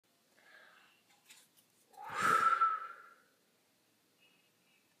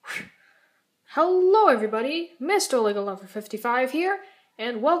Hello everybody, Mr. Lego Lover 55 here,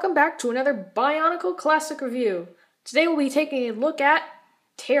 and welcome back to another Bionicle Classic review. Today we'll be taking a look at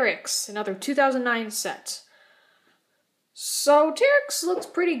Tarix, another 2009 set. So Tarix looks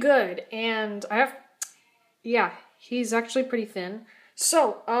pretty good, and he's actually pretty thin.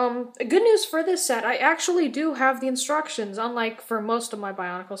 So, good news for this set, I actually do have the instructions, unlike for most of my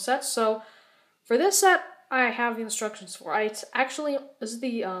Bionicle sets. So, for this set, I have the instructions for it.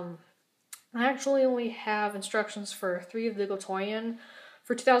 I actually only have instructions for 3 of the Glatorian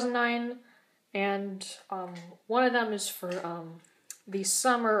for 2009, and one of them is for the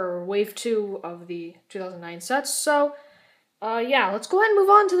summer or wave 2 of the 2009 sets. So, let's go ahead and move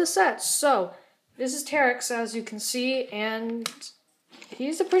on to the sets. So, this is Tarix, as you can see, and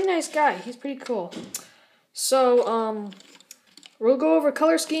he's a pretty nice guy. He's pretty cool. So, we'll go over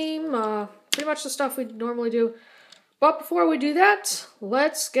color scheme, pretty much the stuff we normally do. But before we do that,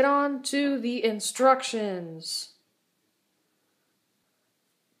 let's get on to the instructions.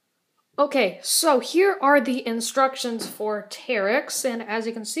 Okay, so here are the instructions for Tarix, and as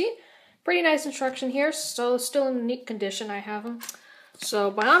you can see, pretty nice instruction here, so still in neat condition I have them.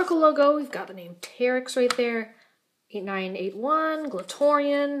 So, Bionicle logo, we've got the name Tarix right there, 8981,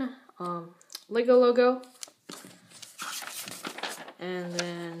 Glatorian, Lego logo, and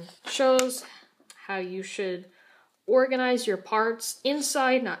then shows how you should organize your parts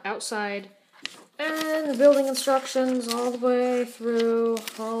inside, not outside, and the building instructions all the way through,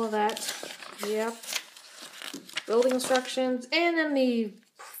 all of that. Yep. Building instructions, and then the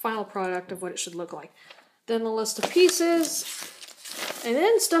final product of what it should look like. Then the list of pieces, and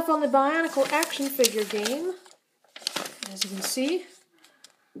then stuff on the Bionicle action figure game, as you can see.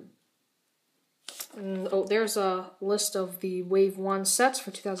 There's a list of the Wave 1 sets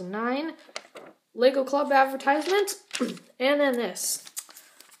for 2009. Lego Club advertisement, and then this.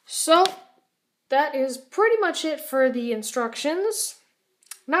 So, that is pretty much it for the instructions.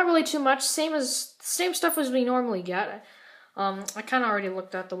 Not really too much, same stuff as we normally get. I kind of already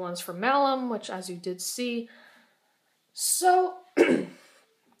looked at the ones for Malum, which as you did see. So,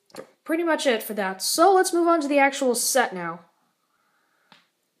 pretty much it for that. So, let's move on to the actual set now.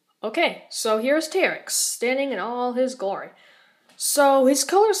 Okay, so here's Tarix, standing in all his glory. So, his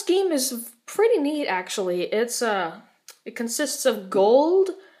color scheme is pretty neat, actually. It consists of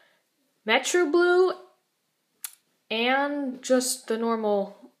gold, Metro Blue, and just the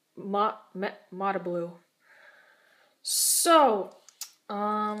normal Mata Blue. So,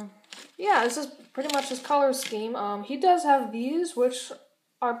 this is pretty much his color scheme. He does have these, which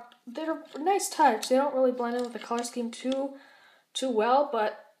they're a nice touch. They don't really blend in with the color scheme too well,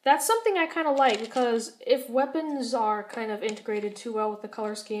 but that's something I kind of like, because if weapons are kind of integrated too well with the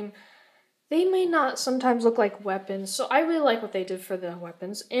color scheme, they may not sometimes look like weapons. So I really like what they did for the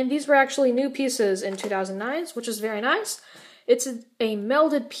weapons. And these were actually new pieces in 2009, which is very nice. It's a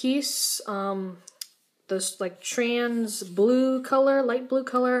melded piece, this like trans blue color, light blue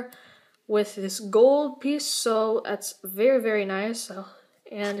color, with this gold piece. So that's very, very nice.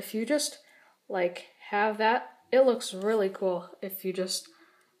 And if you just like have that, it looks really cool if you just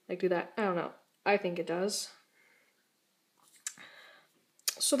like do that. I don't know. I think it does.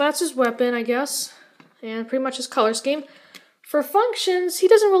 So that's his weapon, I guess, and pretty much his color scheme. For functions, he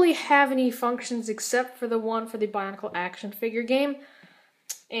doesn't really have any functions except for the one for the Bionicle action figure game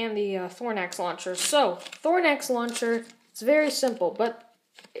and the Thornax launcher. So, Thornax launcher, it's very simple, but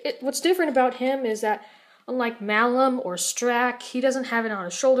what's different about him is that unlike Malum or Strack, he doesn't have it on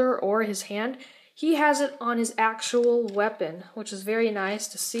his shoulder or his hand. He has it on his actual weapon, which is very nice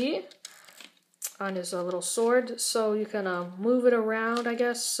to see. On his little sword, so you can move it around, I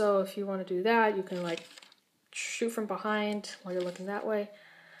guess. So if you want to do that, you can like shoot from behind while you're looking that way.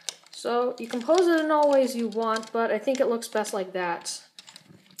 So you can pose it in all ways you want, but I think it looks best like that.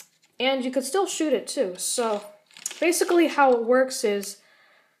 And you could still shoot it too. So basically how it works is,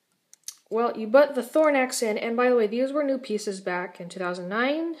 well, you put the Thornax in, and by the way, these were new pieces back in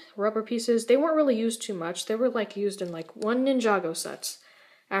 2009, rubber pieces. They weren't really used too much. They were like used in like one Ninjago sets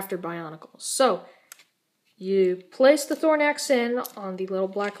after Bionicle. So, you place the Thornax in on the little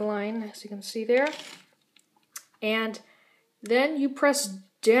black line, as you can see there, and then you press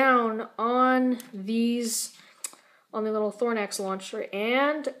down on the little Thornax launcher,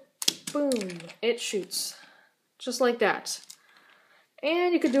 and boom, it shoots. Just like that.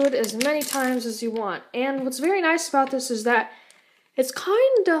 And you could do it as many times as you want. And what's very nice about this is that it's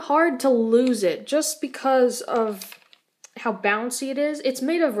kind of hard to lose it, just because of how bouncy it is. It's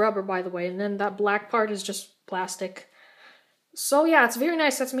made of rubber, by the way, and then that black part is just plastic. So yeah, it's very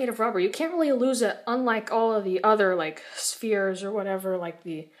nice that's made of rubber. You can't really lose it, unlike all of the other like spheres or whatever, like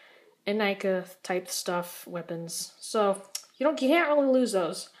the Inika type stuff, weapons. So you can't really lose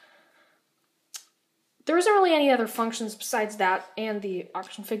those. There isn't really any other functions besides that and the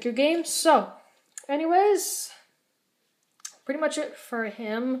action figure game. So, anyways, pretty much it for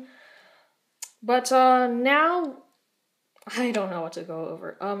him. But now, I don't know what to go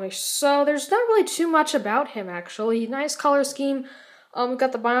over. So there's not really too much about him, actually. Nice color scheme. We've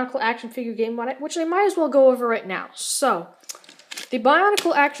got the Bionicle action figure game, which I might as well go over right now. So, the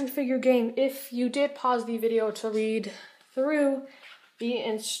Bionicle action figure game, if you did pause the video to read through the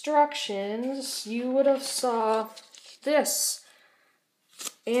instructions, you would have saw this.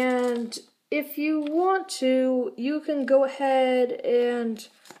 And if you want to, you can go ahead and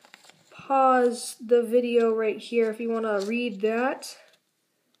pause the video right here if you want to read that.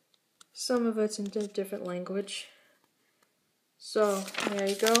 Some of it's in a different language. So, there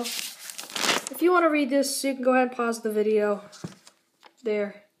you go. If you want to read this, you can go ahead and pause the video.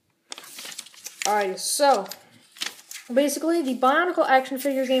 There. Alright, so basically the Bionicle action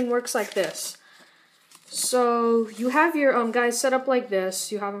figure game works like this. So you have your guys set up like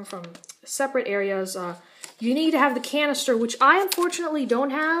this. You have them from separate areas. You need to have the canister, which I unfortunately don't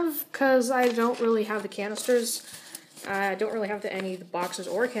have because I don't really have the canisters. I don't really have any of the boxes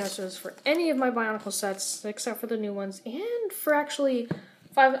or canisters for any of my Bionicle sets except for the new ones. And for actually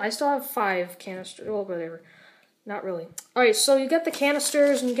 5, I still have 5 canisters. Well, whatever. Not really. Alright, so you get the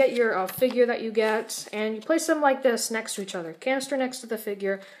canisters and you get your figure that you get, and you place them like this next to each other. Canister next to the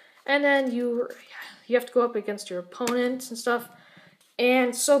figure, and then you have to go up against your opponents and stuff.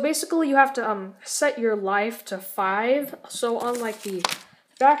 And so basically you have to set your life to 5. So on like the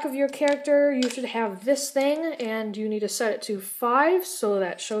back of your character, you should have this thing, and you need to set it to 5, so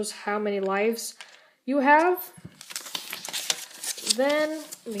that shows how many lives you have. Then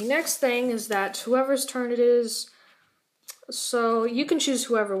the next thing is that whoever's turn it is, so you can choose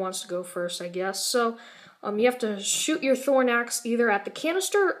whoever wants to go first, I guess. So you have to shoot your thorn axe either at the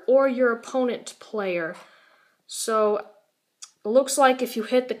canister or your opponent player. So it looks like if you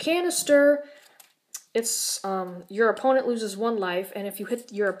hit the canister, it's your opponent loses 1 life, and if you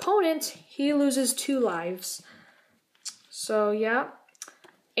hit your opponent, he loses 2 lives. So yeah,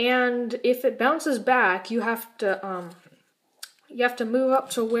 and if it bounces back, you have to move up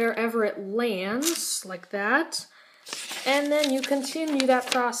to wherever it lands, like that. And then you continue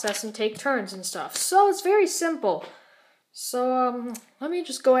that process and take turns and stuff. So it's very simple. So let me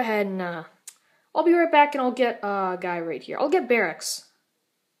just go ahead and I'll be right back and I'll get a guy right here. I'll get Barracks.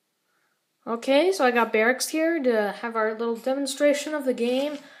 Okay, so I got Barracks here to have our little demonstration of the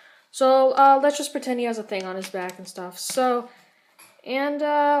game. So let's just pretend he has a thing on his back and stuff. So, and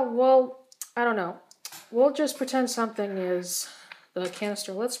well, I don't know. We'll just pretend something is the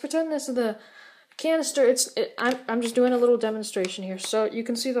canister. Let's pretend this is the canister. I'm just doing a little demonstration here, so you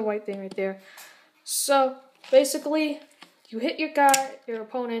can see the white thing right there. So basically, you hit your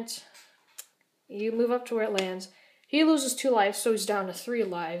opponent. You move up to where it lands. He loses 2 lives, so he's down to 3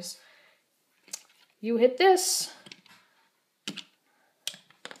 lives. You hit this.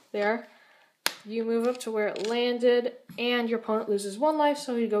 There. You move up to where it landed, and your opponent loses 1 life,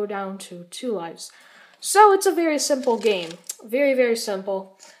 so you go down to 2 lives. So it's a very simple game. Very, very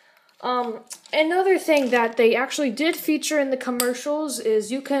simple. Another thing that they actually did feature in the commercials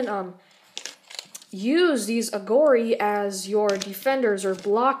is you can use these Agori as your defenders or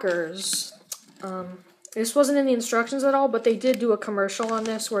blockers. This wasn't in the instructions at all, but they did do a commercial on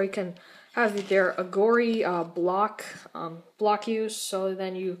this where you can have their Agori block you, so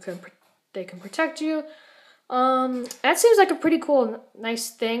then they can protect you. That seems like a pretty cool,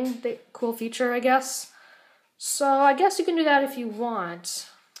 nice thing, cool feature, I guess. So I guess you can do that if you want.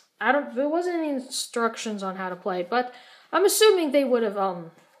 There wasn't any instructions on how to play, but I'm assuming they would have,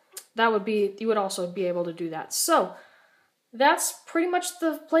 you would also be able to do that. So that's pretty much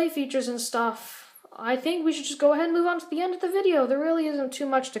the play features and stuff. I think we should just go ahead and move on to the end of the video. There really isn't too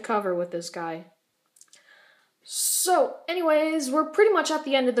much to cover with this guy. So, anyways, we're pretty much at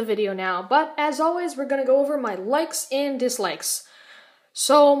the end of the video now, but as always, we're going to go over my likes and dislikes.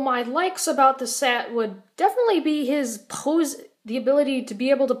 So, my likes about the set would definitely be his pose, the ability to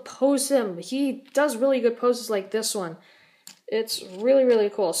be able to pose him. He does really good poses like this one. It's really, really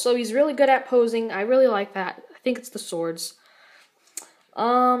cool. So, he's really good at posing. I really like that. I think it's the swords.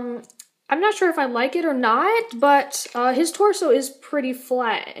 I'm not sure if I like it or not, but his torso is pretty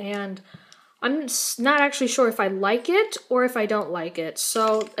flat, and I'm not actually sure if I like it or if I don't like it.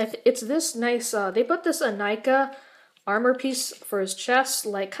 So it's this nice, they put this Inika armor piece for his chest,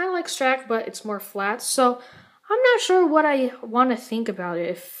 kind of like Strack, but it's more flat. So I'm not sure what I want to think about it,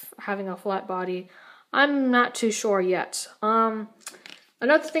 if having a flat body. I'm not too sure yet.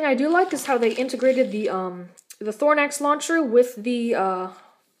 Another thing I do like is how they integrated the Thornax launcher with the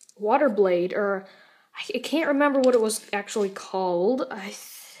water blade, or I can't remember what it was actually called.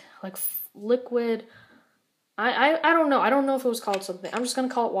 Like liquid. I don't know. I don't know if it was called something. I'm just gonna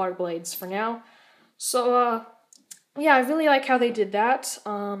call it water blades for now. So yeah, I really like how they did that.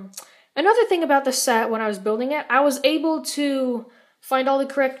 Another thing about the set when I was building it, I was able to find all the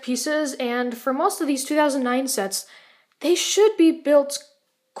correct pieces, and for most of these 2009 sets, they should be built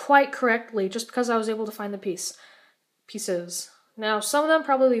quite correctly just because I was able to find the pieces. Now, some of them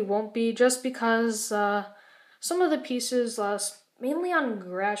probably won't be just because some of the pieces, mainly on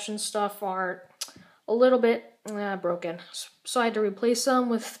Gresh and stuff, are a little bit broken. So I had to replace them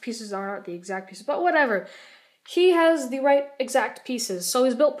with pieces that aren't the exact pieces, but whatever. He has the right exact pieces, so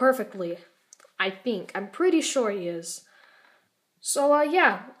he's built perfectly. I think. I'm pretty sure he is. So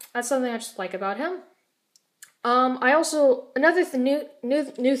yeah, that's something I just like about him. I also, another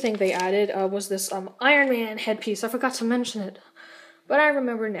new thing they added was this Iron Man headpiece. I forgot to mention it, but I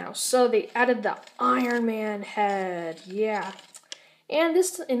remember now. So they added the Iron Man head, yeah. And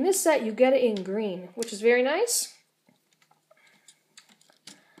in this set, you get it in green, which is very nice.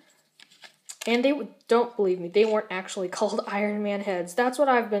 And don't believe me, they weren't actually called Iron Man heads. That's what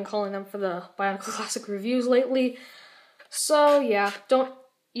I've been calling them for the Bionicle Classic reviews lately. So yeah,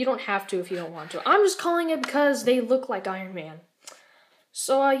 you don't have to if you don't want to. I'm just calling it because they look like Iron Man.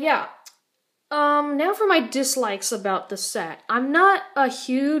 So yeah. Now for my dislikes about the set. I'm not a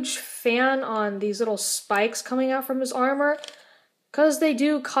huge fan on these little spikes coming out from his armor, because they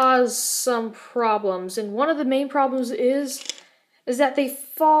do cause some problems. And one of the main problems is that they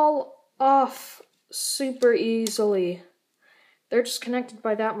fall off super easily. They're just connected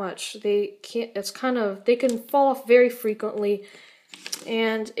by that much. They can fall off very frequently,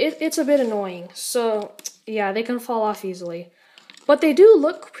 and it's a bit annoying. So yeah, they can fall off easily. But they do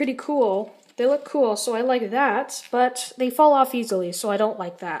look pretty cool. They look cool, so I like that, but they fall off easily, so I don't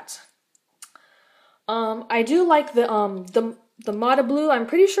like that. I do like the Mata Blue. I'm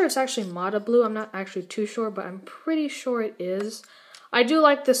pretty sure it's actually Mata Blue. I'm not actually too sure, but I'm pretty sure it is. I do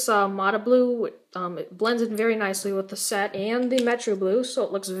like this Mata Blue. It blends in very nicely with the set and the Metro Blue, so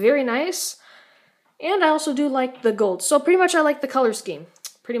it looks very nice. And I also do like the gold. So pretty much I like the color scheme.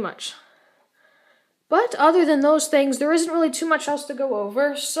 Pretty much. But other than those things, there isn't really too much else to go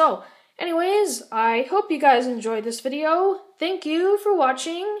over. So, anyways, I hope you guys enjoyed this video. Thank you for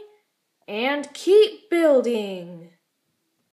watching, and keep building!